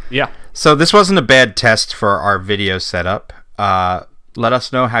 Yeah. So this wasn't a bad test for our video setup. Let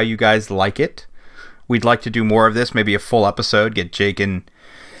us know how you guys like it. We'd like to do more of this, maybe a full episode. Get Jake and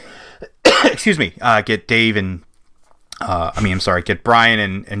excuse me, get Dave and get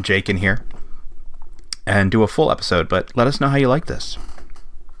Brian and Jake in here and do a full episode. But let us know how you like this.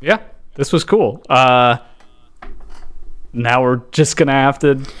 Yeah, this was cool. Now we're just gonna have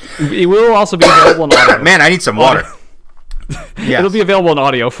to. It will also be available in audio. Man, I need some water. Yes. It'll be available in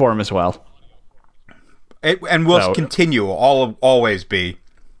audio form as well. And we'll continue. Always be.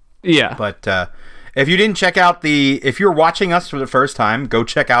 Yeah. But if you didn't check out if you're watching us for the first time, go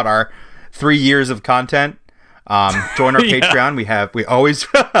check out our 3 years of content. Join our Patreon.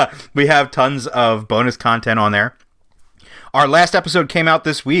 We have tons of bonus content on there. Our last episode came out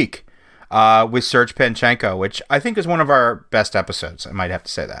this week with Serge Panchenko, which I think is one of our best episodes. I might have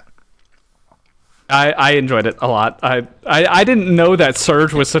to say that. I enjoyed it a lot. I didn't know that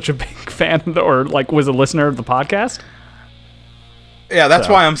Serge was such a big fan or was a listener of the podcast. Yeah, that's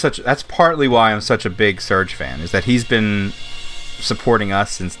partly why I'm such a big Serge fan, is that he's been supporting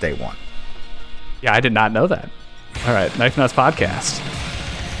us since day one. Yeah, I did not know that. All right, Knife Nuts Podcast.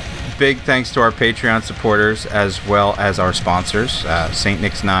 Big thanks to our Patreon supporters as well as our sponsors, St.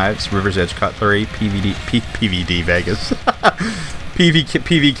 Nick's Knives, River's Edge Cutlery, PVD Vegas,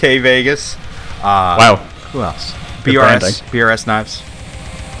 PVK Vegas. Wow. Who else? BRS Knives.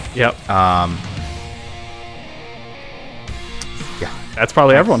 Yep. Yeah. That's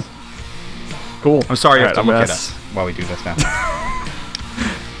probably everyone. Cool. I'm sorry you have to look at us while we do this now.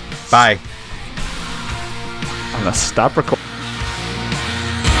 Bye. I'm going to stop recording.